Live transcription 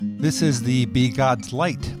This is the Be God's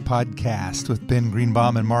Light podcast with Ben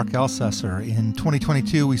Greenbaum and Mark Ellcessor. In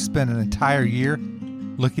 2022, we spent an entire year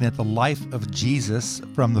looking at the life of Jesus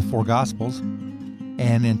from the four Gospels.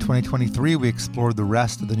 And in 2023, we explored the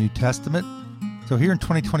rest of the New Testament. So here in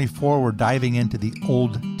 2024, we're diving into the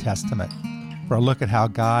Old Testament for a look at how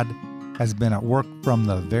God has been at work from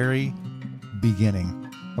the very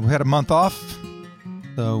beginning. We had a month off,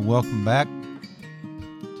 so welcome back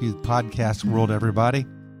to the podcast world, everybody.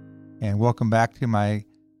 And welcome back to my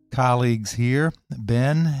colleagues here,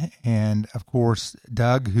 Ben, and of course,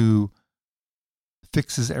 Doug, who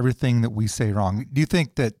fixes everything that we say wrong. Do you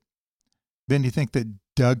think that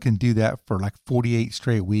Doug can do that for like 48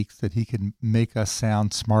 straight weeks, that he can make us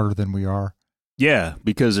sound smarter than we are? Yeah,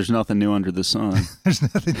 because there's nothing new under the sun. There's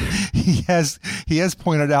nothing. He has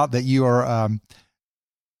pointed out that you are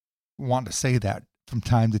want to say that from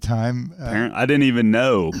time to time. I didn't even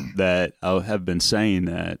know that I have been saying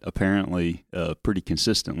that, apparently, pretty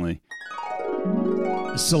consistently.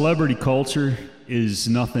 Celebrity culture is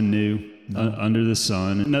nothing new under the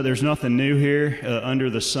sun. No, there's nothing new here under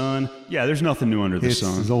the sun. Yeah, there's nothing new under the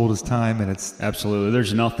sun. It's as old as time, and it's... Absolutely.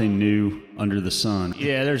 There's nothing new under the sun.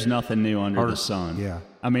 Yeah, there's nothing new under the sun. Yeah.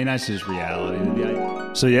 I mean, that's just reality.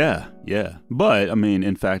 So, yeah. But, I mean,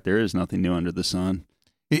 in fact, there is nothing new under the sun.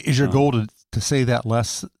 Is your goal to say that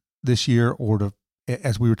less this year, or to,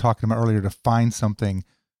 as we were talking about earlier, to find something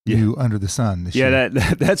new under the sun this year?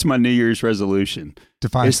 Yeah, that's my New Year's resolution. To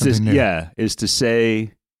find something new. Yeah, is to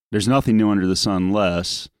say there's nothing new under the sun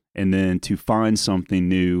less, and then to find something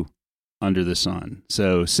new under the sun.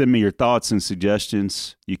 So send me your thoughts and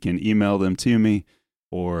suggestions. You can email them to me,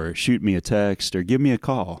 or shoot me a text, or give me a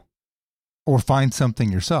call. Or find something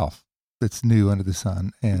yourself that's new under the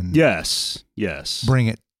sun, and yes, bring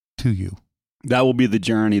it to you. That will be the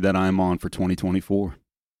journey that I'm on for 2024.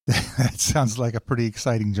 That sounds like a pretty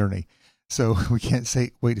exciting journey. So we can't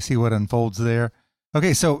wait to see what unfolds there.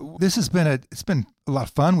 Okay, so this has been it's been a lot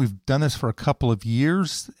of fun. We've done this for a couple of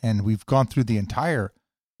years, and we've gone through the entire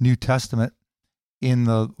New Testament in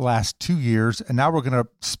the last 2 years, and now we're going to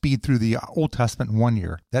speed through the Old Testament in 1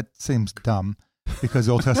 year. That seems dumb because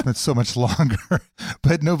the Old Testament's so much longer,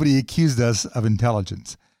 but nobody accused us of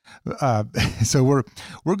intelligence. So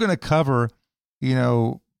we're going to cover,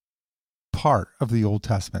 part of the Old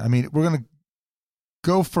Testament. I mean, we're going to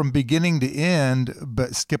go from beginning to end,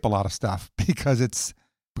 but skip a lot of stuff because it's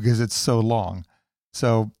so long.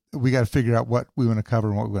 So we got to figure out what we want to cover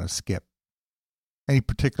and what we want to skip. Any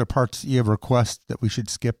particular parts you have a request that we should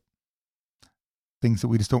skip? Things that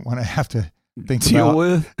we just don't want to have to deal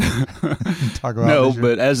with. Talk about. No,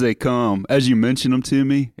 but as they come, as you mention them to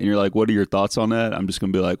me, and you're like, "What are your thoughts on that?" I'm just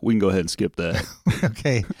going to be like, "We can go ahead and skip that."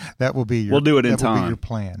 Okay, that will be we'll do it in time. Will be your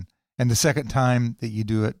plan. And the second time that you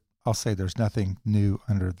do it, I'll say there's nothing new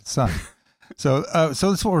under the sun. So that's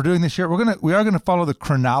what we're doing this year. We are gonna follow the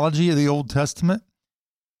chronology of the Old Testament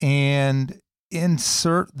and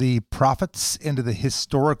insert the prophets into the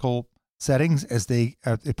historical settings as they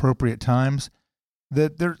at appropriate times.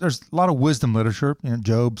 There's a lot of wisdom literature,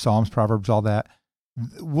 Job, Psalms, Proverbs, all that.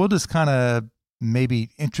 We'll just kind of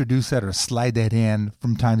maybe introduce that or slide that in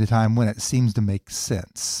from time to time when it seems to make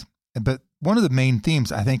sense. But one of the main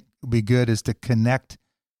themes I think would be good is to connect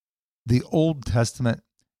the Old Testament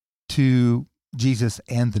to Jesus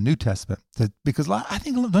and the New Testament. Because don't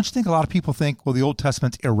you think a lot of people think, well, the Old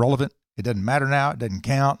Testament's irrelevant. It doesn't matter now. It doesn't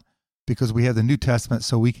count because we have the New Testament,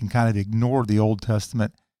 so we can kind of ignore the Old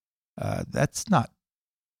Testament. That's not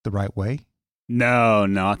the right way. No.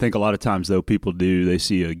 I think a lot of times, though, people do. They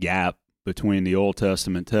see a gap between the Old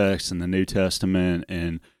Testament text and the New Testament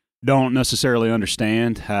and don't necessarily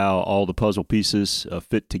understand how all the puzzle pieces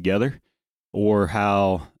fit together, or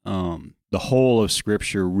how the whole of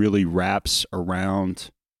Scripture really wraps around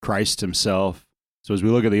Christ himself. So as we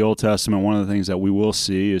look at the Old Testament, one of the things that we will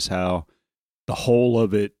see is how the whole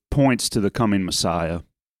of it points to the coming Messiah.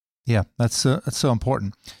 Yeah, that's so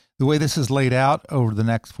important. The way this is laid out over the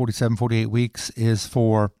next 47, 48 weeks is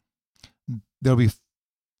there'll be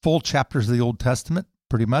full chapters of the Old Testament,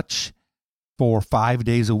 pretty much, for 5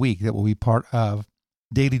 days a week that will be part of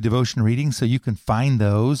daily devotion reading. So you can find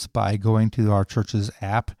those by going to our church's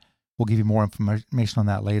app. We'll give you more information on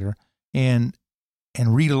that later. And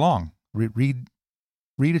read along. Read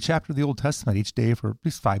a chapter of the Old Testament each day for at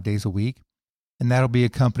least 5 days a week. And that'll be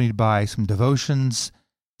accompanied by some devotions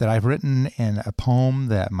that I've written and a poem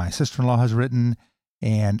that my sister-in-law has written.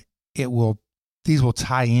 And these will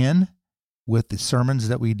tie in with the sermons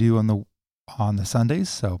that we do on the Sundays.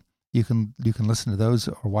 So you can listen to those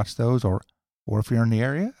or watch those, or if you're in the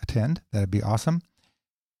area, attend. That'd be awesome.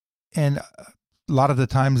 And a lot of the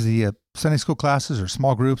times the Sunday school classes or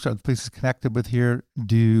small groups or the places connected with here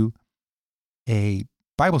do a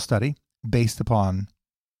Bible study based upon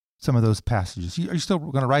some of those passages. Are you still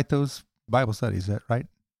going to write those Bible studies, is that right?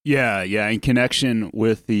 Yeah. In connection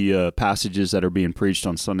with the passages that are being preached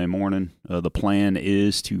on Sunday morning, the plan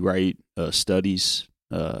is to write studies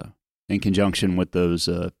in conjunction with those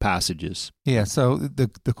passages. Yeah, so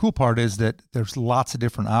the cool part is that there's lots of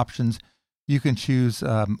different options. You can choose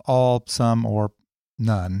all, some, or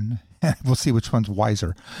none. We'll see which one's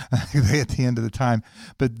wiser at the end of the time.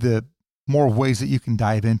 But the more ways that you can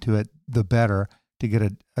dive into it, the better to get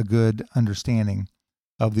a good understanding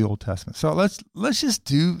of the Old Testament. So let's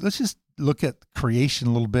just look at creation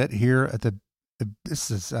a little bit here.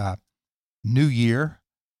 This is New Year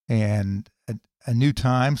and a new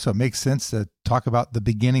time, so it makes sense to talk about the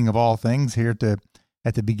beginning of all things here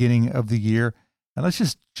at the beginning of the year. And let's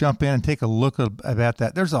just jump in and take a look about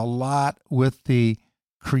that. There's a lot with the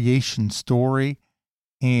creation story,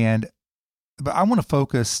 but I want to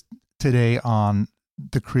focus today on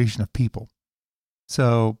the creation of people.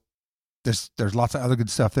 So there's lots of other good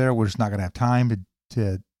stuff there. We're just not going to have time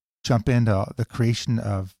to jump into the creation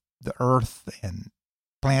of the earth and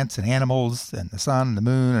plants and animals and the sun and the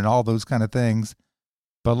moon and all those kind of things.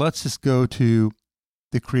 But let's just go to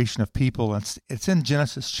the creation of people. It's in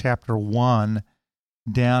Genesis chapter 1,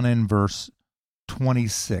 down in verse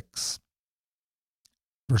 26.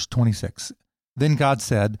 Verse 26. Then God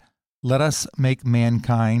said, "Let us make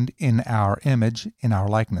mankind in our image, in our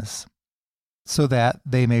likeness, so that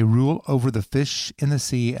they may rule over the fish in the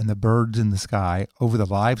sea and the birds in the sky, over the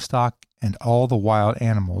livestock and all the wild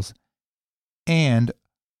animals, and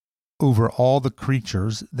over all the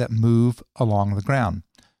creatures that move along the ground."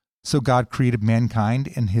 So God created mankind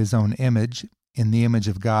in his own image. In the image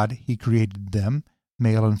of God, he created them,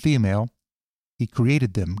 male and female. He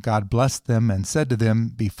created them. God blessed them and said to them,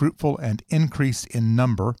 "Be fruitful and increase in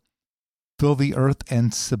number. Fill the earth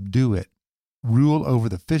and subdue it. Rule over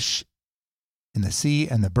the fish in the sea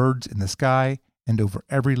and the birds in the sky, and over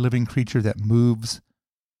every living creature that moves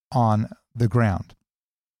on the ground."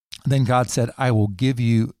 Then God said, "I will give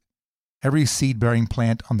you every seed-bearing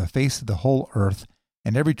plant on the face of the whole earth,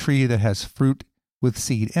 and every tree that has fruit with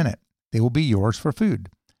seed in it. They will be yours for food.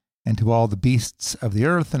 And to all the beasts of the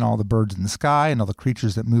earth, and all the birds in the sky, and all the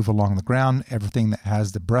creatures that move along the ground, everything that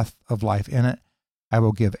has the breath of life in it, I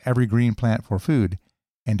will give every green plant for food."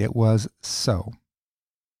 And it was so.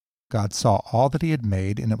 God saw all that he had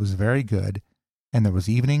made, and it was very good. And there was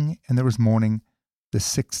evening, and there was morning, the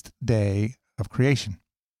sixth day of creation.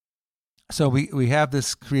 So we have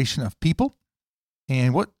this creation of people.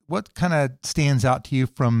 And what kind of stands out to you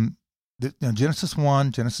from Genesis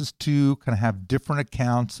 1, Genesis 2 kind of have different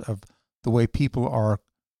accounts of the way people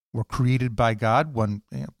were created by God, one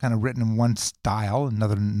kind of written in one style,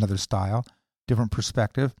 another style, different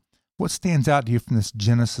perspective. What stands out to you from this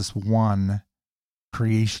Genesis 1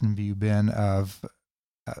 creation view, Ben, of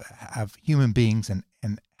human beings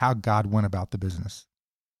and how God went about the business?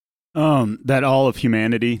 That all of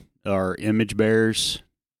humanity are image bearers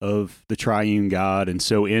of the triune God, and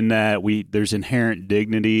so in that there's inherent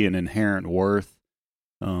dignity and inherent worth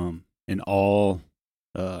in all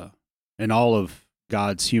of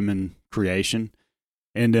God's human creation,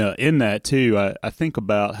 and in that too, I think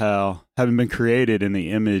about how, having been created in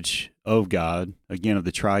the image of God, again of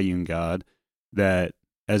the triune God, that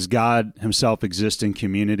as God Himself exists in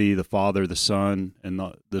community, the Father, the Son, and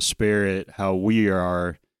the Spirit, how we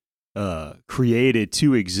are created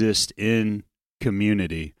to exist in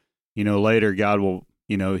community. Later God will,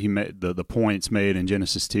 He made the points made in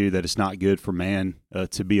Genesis 2 that it's not good for man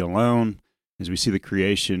to be alone, as we see the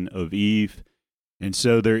creation of Eve. And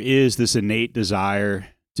so there is this innate desire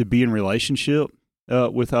to be in relationship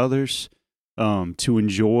with others, to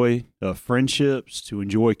enjoy friendships, to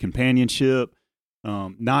enjoy companionship,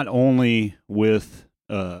 not only with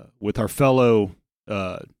our fellow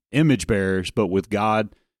image bearers, but with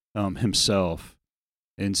God Himself.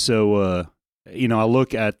 And so, I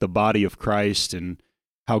look at the body of Christ and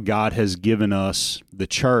how God has given us the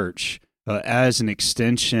church as an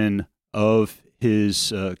extension of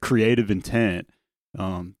His creative intent,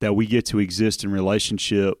 that we get to exist in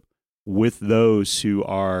relationship with those who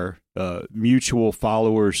are mutual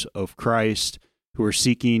followers of Christ, who are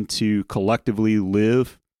seeking to collectively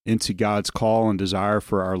live into God's call and desire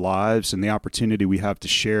for our lives, and the opportunity we have to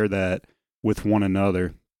share that with one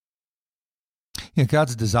another.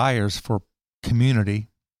 God's desires for community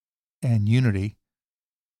and unity,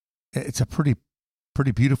 it's a pretty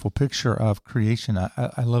beautiful picture of creation.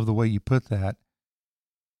 I love the way you put that.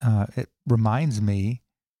 It reminds me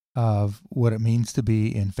of what it means to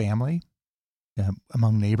be in family,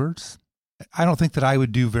 among neighbors. I don't think that I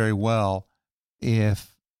would do very well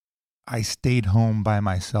if I stayed home by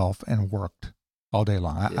myself and worked all day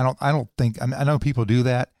long. I don't think, I mean, I know people do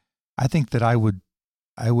that. I think that I would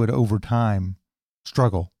over time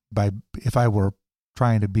struggle if I were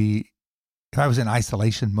if I was in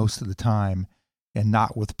isolation most of the time and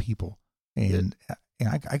not with people. And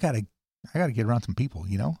I gotta get around some people,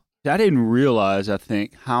 I didn't realize, I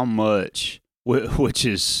think, how much, which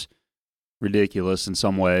is ridiculous in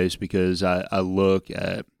some ways, because I look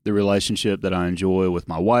at the relationship that I enjoy with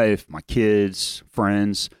my wife, my kids,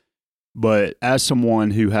 friends, but as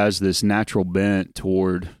someone who has this natural bent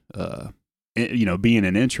toward, being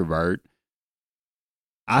an introvert,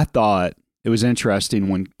 I thought it was interesting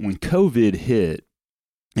when COVID hit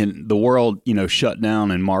and the world, shut down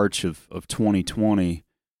in March of 2020.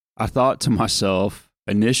 I thought to myself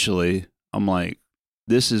initially, I'm like,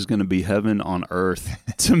 this is going to be heaven on earth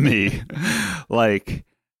to me. Like,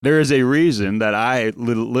 there is a reason that I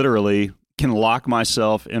literally can lock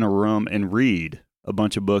myself in a room and read a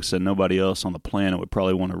bunch of books that nobody else on the planet would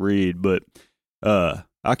probably want to read. But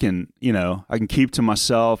I can keep to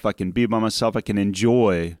myself. I can be by myself. I can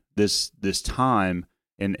enjoy this time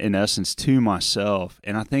in essence to myself.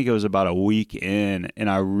 And I think it was about a week in, and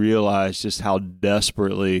I realized just how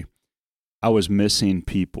desperately I was missing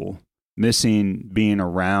people, missing being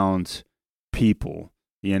around people,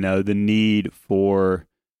 the need for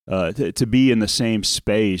to be in the same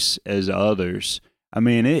space as others. I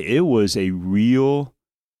mean, it was a real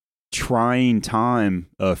trying time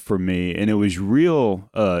for me, and it was real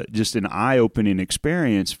just an eye-opening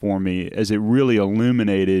experience for me, as it really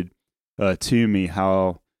illuminated to me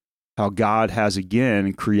how God has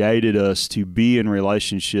again created us to be in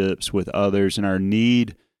relationships with others and our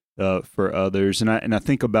need for others. And I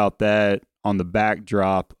think about that on the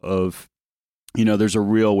backdrop of, there's a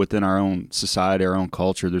real, within our own society, our own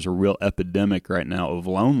culture, there's a real epidemic right now of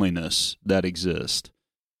loneliness that exists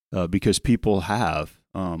because people have,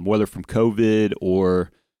 whether from COVID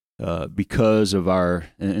or because of our,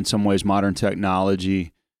 in some ways, modern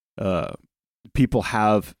technology, people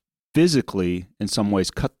have physically, in some ways,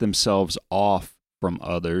 cut themselves off from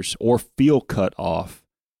others or feel cut off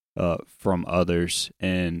from others.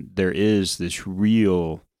 And there is this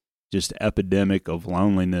real just epidemic of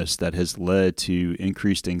loneliness that has led to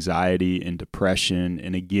increased anxiety and depression.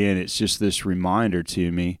 And again, it's just this reminder to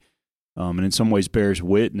me, and in some ways bears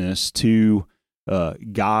witness to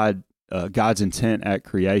God's intent at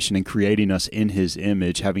creation and creating us in His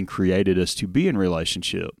image, having created us to be in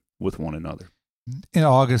relationship with one another. In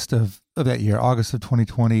August of that year, August of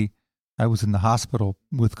 2020, I was in the hospital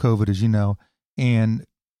with COVID, as you know, and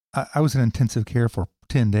I was in intensive care for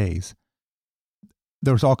 10 days.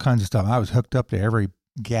 There was all kinds of stuff. I was hooked up to every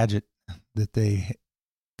gadget that they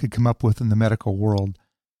could come up with in the medical world,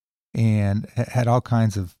 and had all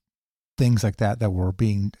kinds of things like that were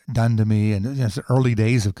being done to me. And it's the early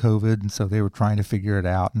days of COVID, and so they were trying to figure it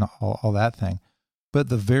out and all that thing. But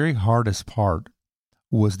the very hardest part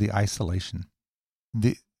was the isolation.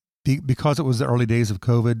 Because it was the early days of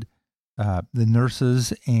COVID, the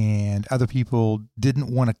nurses and other people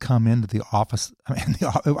didn't want to come into the office. I mean,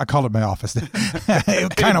 I call it my office.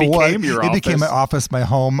 It kind of was. It became my office, my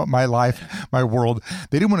home, my life, my world.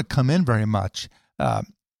 They didn't want to come in very much.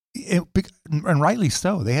 And rightly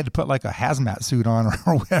so. They had to put like a hazmat suit on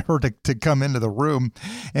or whatever to come into the room,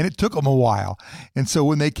 and it took them a while. And so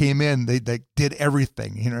when they came in, they did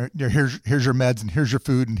everything. Here's your meds, and here's your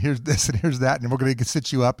food, and here's this, and here's that, and we're going to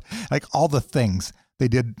sit you up. Like all the things they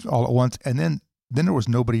did all at once, and then there was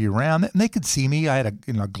nobody around, and they could see me. I had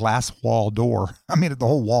a glass wall door. I mean, the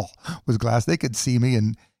whole wall was glass. They could see me,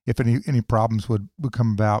 and if any problems would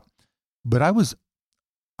come about. But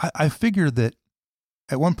I figured that.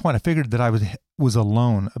 At one point, I figured that I was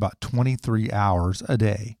alone about 23 hours a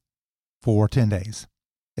day for 10 days.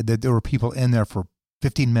 That there were people in there for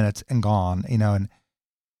 15 minutes and gone, and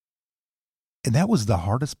that was the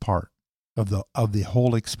hardest part of the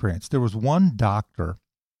whole experience. There was one doctor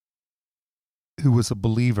who was a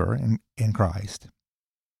believer in Christ,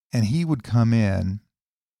 and he would come in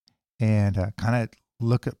and kind of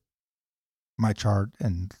look at my chart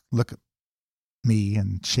and look at me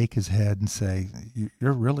and shake his head and say,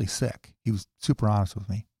 "You're really sick." He was super honest with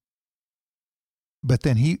me. But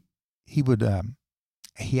then he would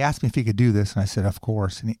he asked me if he could do this, and I said, "Of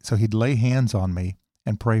course." And so he'd lay hands on me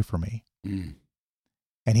and pray for me. And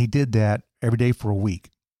he did that every day for a week.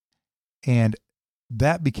 And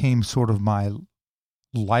that became sort of my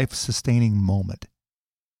life-sustaining moment.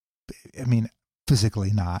 I mean, physically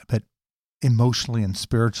not, but emotionally and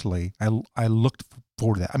spiritually, I looked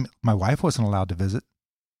forward to that. I mean, my wife wasn't allowed to visit.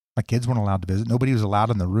 My kids weren't allowed to visit. Nobody was allowed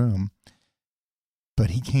in the room.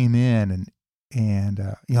 But he came in and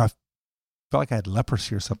I felt like I had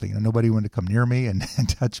leprosy or something. And nobody wanted to come near me and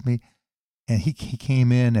touch me. And he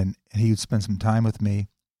came in and he would spend some time with me,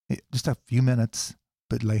 just a few minutes,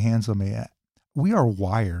 but lay hands on me. We are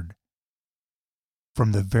wired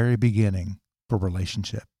from the very beginning for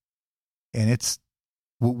relationship. And it's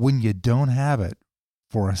when you don't have it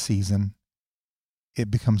for a season, it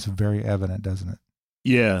becomes very evident, doesn't it?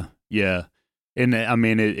 Yeah, yeah. And I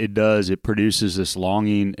mean, it does. It produces this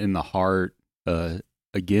longing in the heart,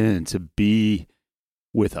 again, to be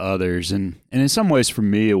with others. And in some ways, for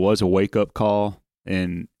me, it was a wake-up call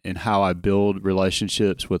in how I build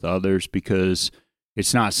relationships with others, because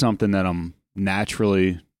it's not something that I'm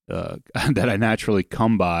naturally, that I naturally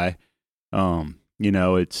come by.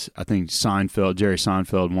 I think Jerry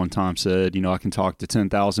Seinfeld one time said, I can talk to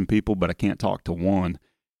 10,000 people, but I can't talk to one.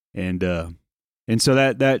 And so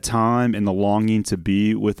that time and the longing to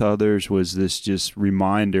be with others was this just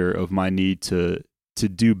reminder of my need to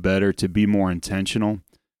do better, to be more intentional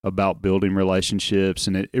about building relationships.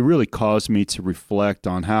 And it really caused me to reflect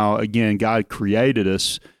on how, again, God created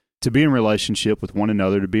us to be in relationship with one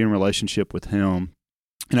another, to be in relationship with Him.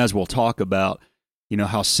 And as we'll talk about,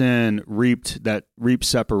 how sin reaped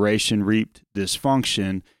separation, reaped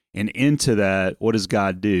dysfunction. And into that, what does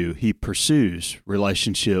God do? He pursues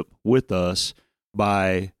relationship with us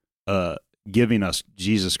by giving us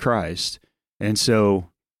Jesus Christ. And so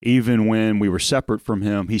even when we were separate from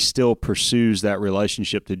Him, He still pursues that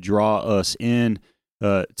relationship to draw us in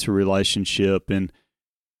to relationship. And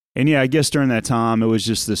yeah, I guess during that time, it was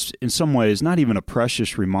just this, in some ways, not even a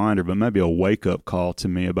precious reminder, but maybe a wake-up call to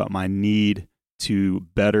me about my need to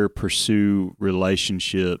better pursue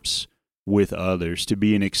relationships with others, to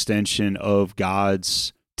be an extension of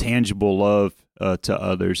God's tangible love to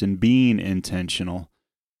others, and being intentional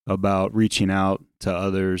about reaching out to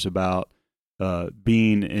others, about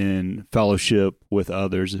being in fellowship with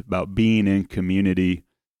others, about being in community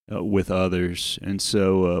with others. And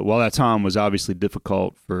so while that time was obviously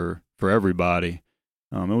difficult for everybody,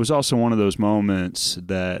 it was also one of those moments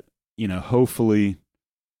that, hopefully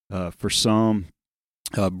for some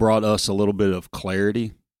brought us a little bit of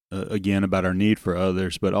clarity, again, about our need for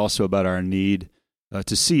others, but also about our need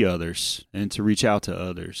to see others and to reach out to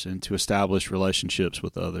others and to establish relationships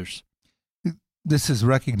with others. This is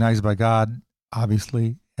recognized by God,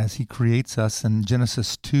 obviously, as He creates us. In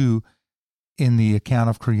Genesis 2, in the account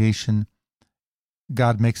of creation,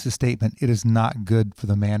 God makes the statement, it is not good for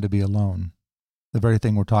the man to be alone, the very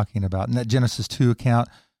thing we're talking about. And that Genesis 2 account,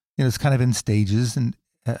 it's kind of in stages, and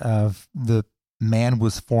of the man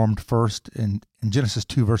was formed first. In Genesis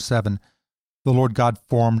 2, verse 7, the Lord God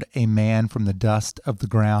formed a man from the dust of the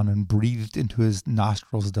ground and breathed into his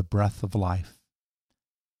nostrils the breath of life.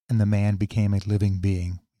 And the man became a living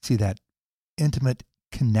being. See that intimate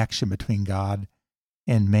connection between God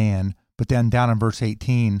and man. But then down in verse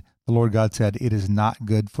 18, the Lord God said, it is not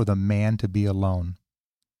good for the man to be alone.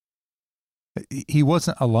 He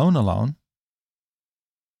wasn't alone.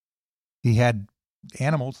 He had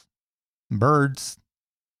animals, birds,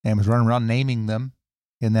 and was running around naming them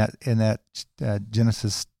in that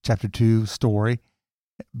Genesis chapter 2 story.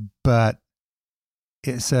 But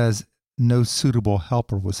it says no suitable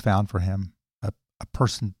helper was found for him, a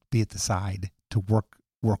person to be at the side, to work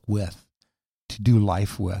with, to do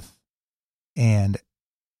life with. And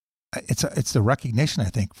it's the recognition, I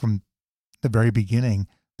think, from the very beginning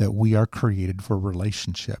that we are created for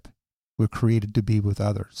relationship. We're created to be with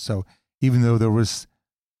others. So even though there was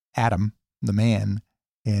Adam, the man,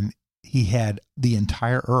 and he had the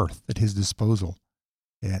entire earth at his disposal,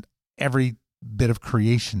 and every bit of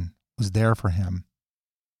creation was there for him,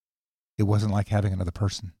 it wasn't like having another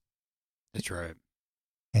person. That's right.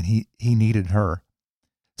 And he needed her.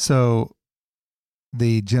 So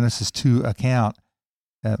the Genesis 2 account,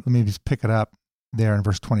 let me just pick it up there in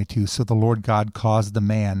verse 22. So the Lord God caused the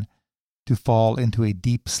man to fall into a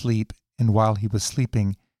deep sleep, and while he was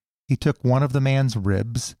sleeping, He took one of the man's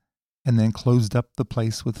ribs and then closed up the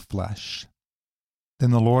place with flesh.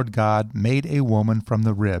 Then the Lord God made a woman from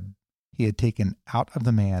the rib He had taken out of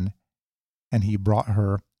the man, and He brought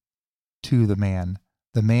her to the man.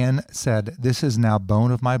 The man said, this is now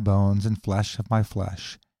bone of my bones and flesh of my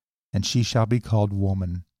flesh, and she shall be called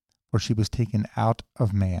woman, for she was taken out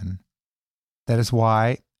of man. That is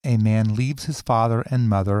why a man leaves his father and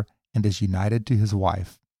mother and is united to his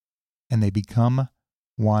wife, and they become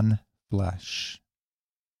one flesh.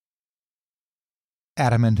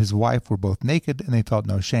 Adam and his wife were both naked, and they felt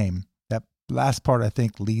no shame. That last part, I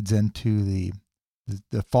think, leads into the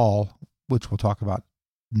fall, which we'll talk about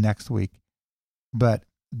next week. But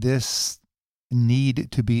this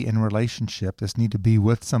need to be in relationship, this need to be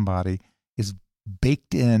with somebody, is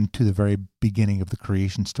baked into the very beginning of the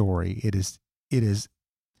creation story. It is,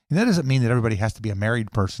 and that doesn't mean that everybody has to be a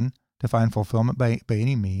married person to find fulfillment by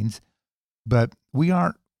any means, but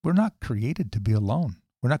we're not created to be alone.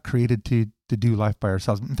 We're not created to do life by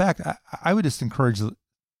ourselves. In fact, I would just encourage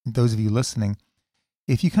those of you listening,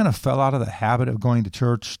 if you kind of fell out of the habit of going to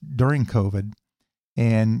church during COVID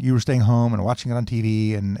and you were staying home and watching it on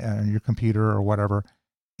TV and on your computer or whatever,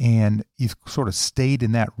 and you've sort of stayed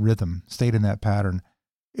in that rhythm, stayed in that pattern,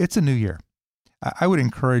 it's a new year. I would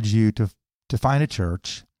encourage you to find a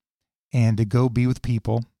church and to go be with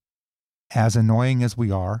people, as annoying as we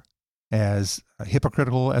are, as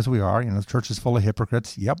hypocritical as we are. The church is full of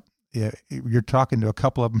hypocrites. Yep. You're talking to a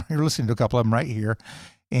couple of them, you're listening to a couple of them right here.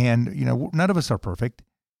 And, none of us are perfect,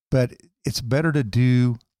 but it's better to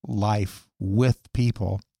do life with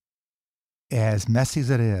people, as messy as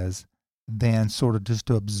it is, than sort of just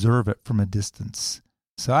to observe it from a distance.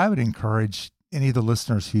 So I would encourage any of the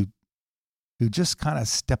listeners who just kind of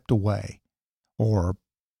stepped away, or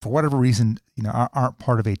for whatever reason, aren't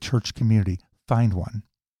part of a church community, find one.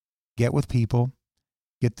 Get with people,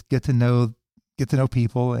 get to know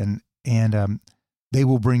people, and they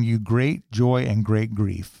will bring you great joy and great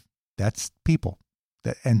grief. That's people.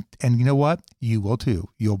 And you know what? You will too.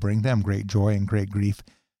 You'll bring them great joy and great grief,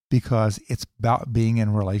 because it's about being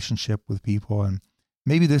in relationship with people. And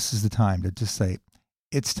maybe this is the time to just say,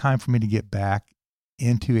 it's time for me to get back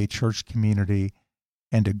into a church community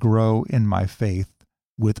and to grow in my faith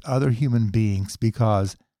with other human beings,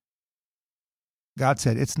 because God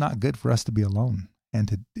said it's not good for us to be alone, and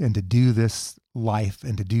to do this life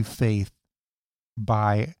and to do faith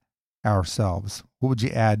by ourselves. What would you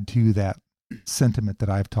add to that sentiment that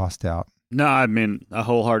I've tossed out? No, I mean, I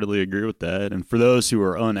wholeheartedly agree with that. And for those who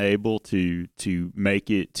are unable to make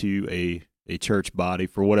it to a church body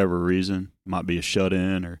for whatever reason, might be a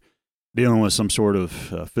shut-in or dealing with some sort of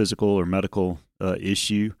physical or medical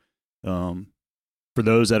issue, for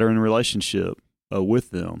those that are in a relationship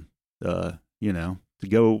with them, to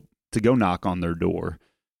go knock on their door,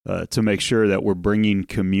 to make sure that we're bringing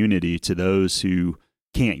community to those who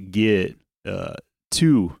can't get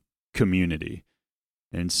to community.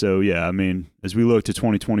 And so, yeah, I mean, as we look to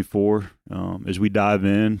 2024, as we dive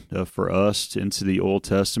in for us into the Old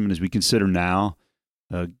Testament, as we consider now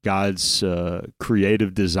God's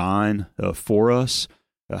creative design for us,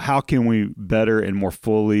 how can we better and more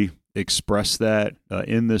fully express that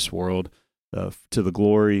in this world to the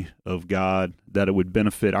glory of God, that it would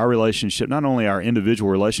benefit our relationship, not only our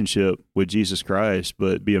individual relationship with Jesus Christ,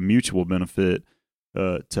 but be a mutual benefit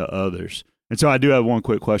to others. And so I do have one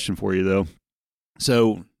quick question for you, though.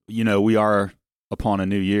 So, we are upon a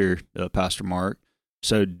new year, Pastor Mark.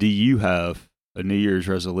 So do you have a New Year's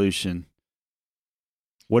resolution?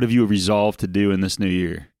 What have you resolved to do in this new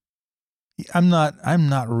year? I'm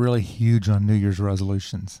not really huge on New Year's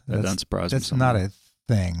resolutions. That doesn't surprise me. That's not a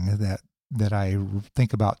thing that I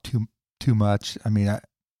think about too much. I mean,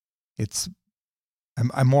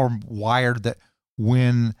 I'm more wired that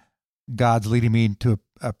when God's leading me into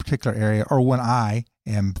a particular area, or when I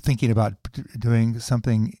am thinking about doing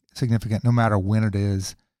something significant, no matter when it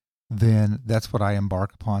is, then that's what I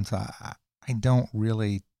embark upon. So I don't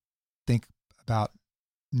really think about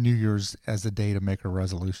New Year's as a day to make a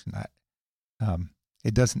resolution.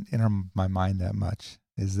 It doesn't enter my mind that much.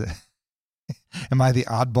 Am I the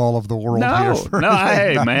oddball of the world here?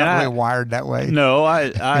 Hey, I'm man, not really wired that way. No,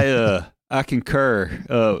 I concur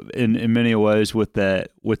in many ways with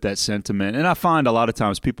that sentiment, and I find a lot of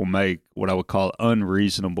times people make what I would call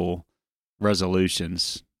unreasonable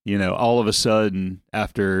resolutions. All of a sudden,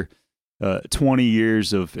 after 20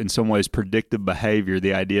 years of, in some ways, predictive behavior,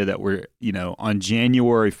 the idea that we're, on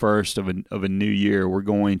January 1st of a new year, we're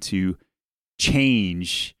going to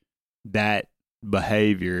change that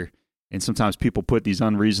behavior. And sometimes people put these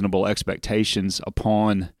unreasonable expectations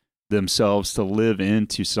upon themselves to live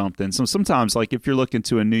into something. So sometimes, like, if you're looking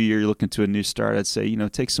to a new year, you're looking to a new start, I'd say,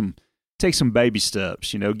 take some baby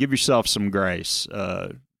steps, give yourself some grace.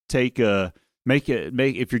 If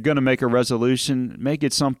you're going to make a resolution, make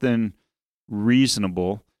it something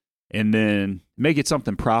reasonable, and then make it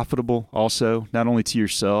something profitable also, not only to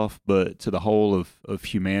yourself, but to the whole of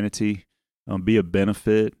humanity. Be a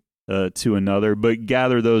benefit to another, but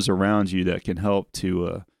gather those around you that can help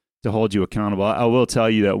to hold you accountable. I will tell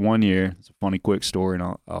you that one year, it's a funny quick story,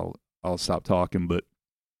 and I'll stop talking, but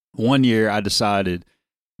one year I decided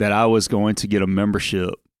that I was going to get a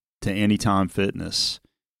membership to Anytime Fitness.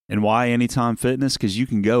 And why Anytime Fitness? Because you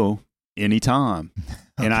can go anytime.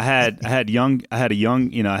 And I had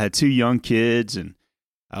two young kids, and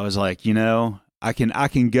I was like, I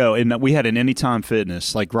can go. And we had an Anytime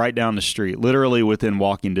Fitness, like right down the street, literally within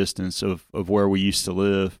walking distance of where we used to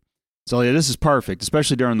live. So yeah, this is perfect,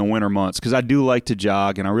 especially during the winter months, because I do like to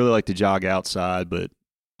jog, and I really like to jog outside, but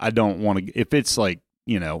I don't want to, if it's like,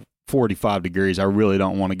 45 degrees, I really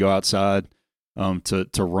don't want to go outside to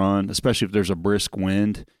run, especially if there's a brisk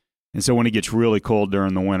wind. And so when it gets really cold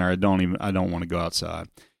during the winter, I don't want to go outside.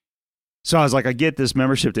 So I was like, I get this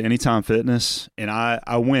membership to Anytime Fitness, and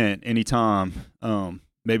I went anytime,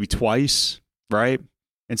 maybe twice, right?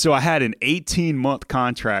 And so I had an 18-month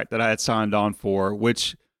contract that I had signed on for,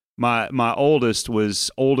 which my oldest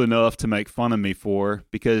was old enough to make fun of me for,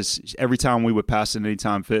 because every time we would pass an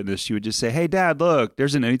Anytime Fitness, she would just say, "Hey, Dad, look,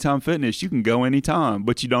 there's an Anytime Fitness. You can go anytime,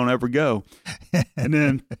 but you don't ever go." And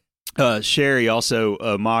then Sherry also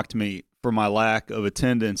mocked me for my lack of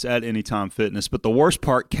attendance at Anytime Fitness. But the worst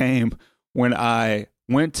part came when I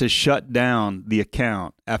went to shut down the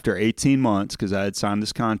account after 18 months because I had signed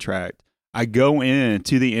this contract. I go in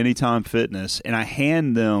to the Anytime Fitness and I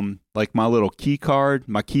hand them like my little key card,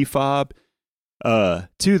 my key fob, to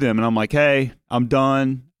them. And I'm like, "Hey, I'm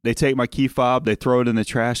done." They take my key fob, they throw it in the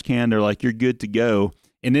trash can. They're like, "You're good to go."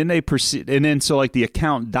 And then they proceed. And then so like the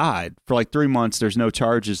account died for like 3 months. There's no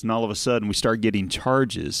charges. And all of a sudden we start getting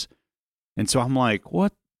charges. And so I'm like,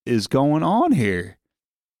 what is going on here?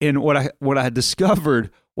 And what I had discovered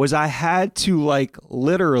was I had to like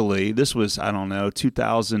literally, this was,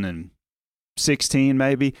 2016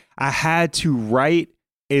 maybe, I had to write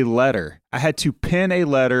a letter. I had to pen a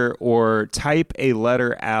letter or type a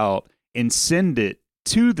letter out and send it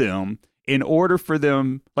to them in order for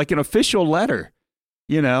them, like an official letter,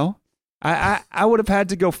 I would have had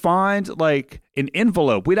to go find like an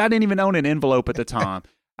envelope. I didn't even own an envelope at the time.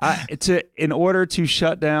 In order to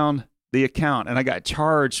shut down the account, and I got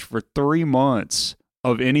charged for 3 months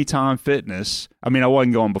of Anytime Fitness. I mean, I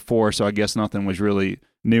wasn't going before, so I guess nothing was really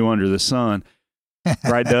new under the sun,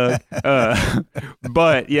 right, Doug?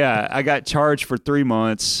 But yeah, I got charged for 3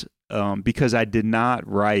 months because I did not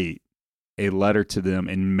write a letter to them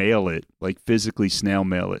and mail it, like physically snail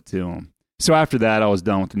mail it to them. So after that, I was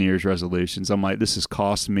done with the New Year's resolutions. I'm like, this has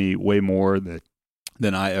cost me way more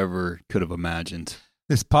than I ever could have imagined.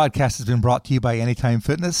 This podcast has been brought to you by Anytime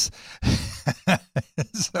Fitness.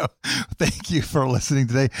 So thank you for listening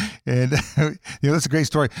today. And, that's a great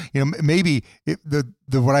story. Maybe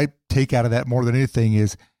what I take out of that more than anything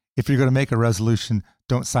is if you're going to make a resolution,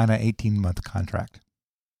 don't sign an 18-month contract.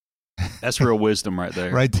 That's real wisdom right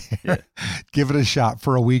there. Right there. Yeah. Give it a shot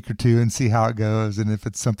for a week or two and see how it goes. And if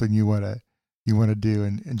it's something you want to do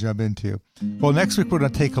and jump into. Well, next week, we're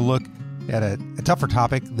going to take a look at a tougher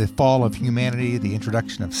topic, the fall of humanity, the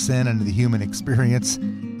introduction of sin into the human experience.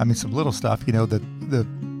 I mean, some little stuff, the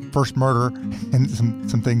first murder and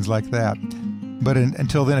some things like that. But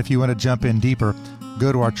until then, if you want to jump in deeper,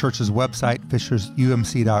 go to our church's website,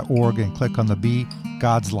 fishersumc.org, and click on the Be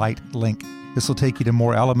God's Light link. This will take you to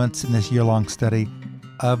more elements in this year-long study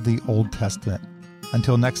of the Old Testament.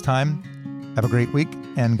 Until next time, have a great week,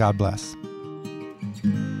 and God bless.